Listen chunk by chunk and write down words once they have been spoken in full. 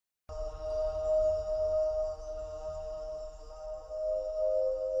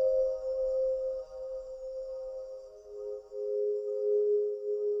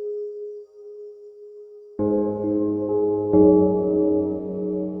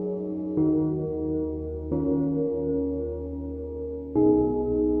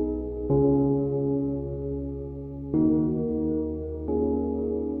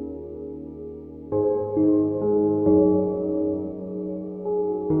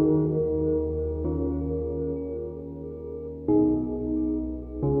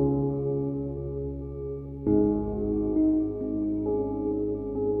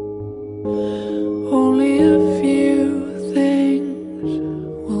Only a few things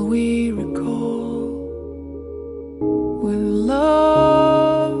will we recall, with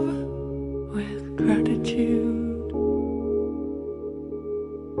love, with gratitude.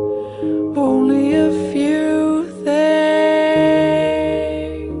 Only a few things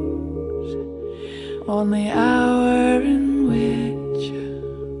on the hour in which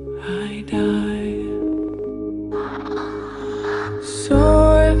I die. So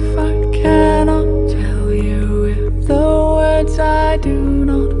if I cannot tell you, if the words I do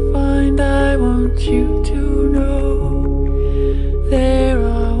not find, I want you to know there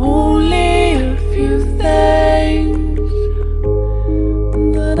are only a few things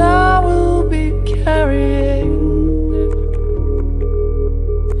that I will be carrying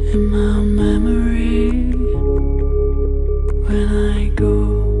in my memory when I go.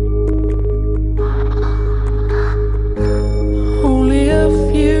 Only a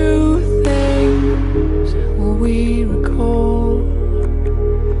few things will we recall,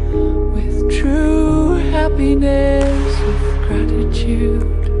 with true happiness, with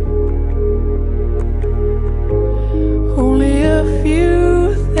gratitude. Only a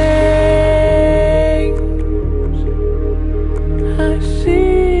few things. I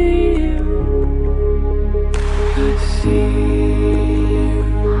see you, I see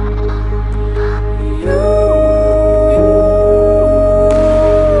you, you.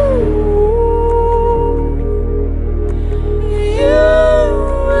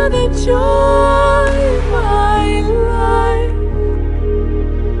 Joy of my life,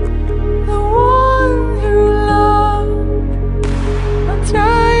 the one who loved my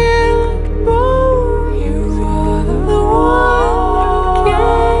tired boy. You are the one who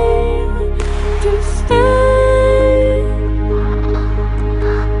came to stay.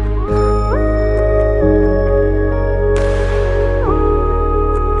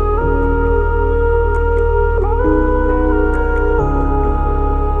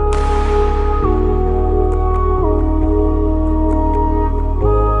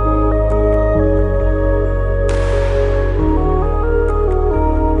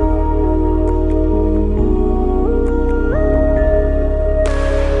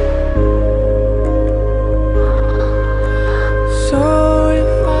 So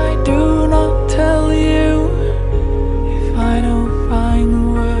if I do not tell you, if I don't find the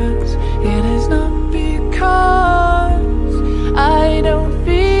words, it is not because I don't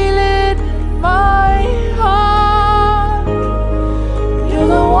feel it in my heart. You're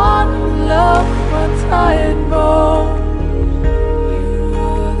the one who loved my tired bones.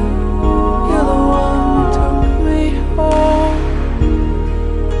 You're the one who took me home.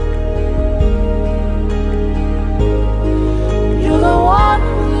 You're the one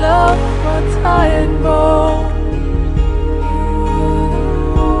who loved my tired bones.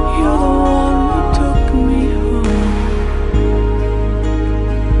 You're the one who took me home.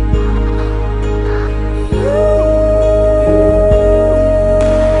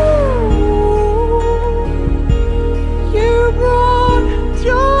 You brought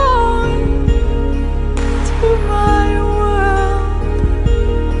joy to my world,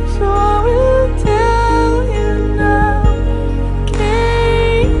 so I will tell you now, in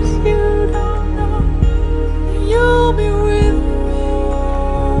case you don't know, you'll be with me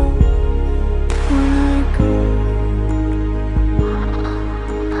when I go.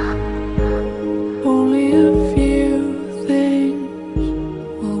 Only a few things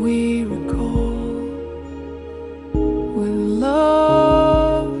will we recall, with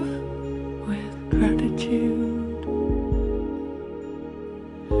love, with gratitude.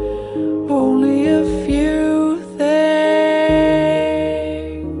 Only a few things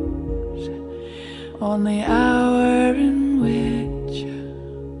on the hour in which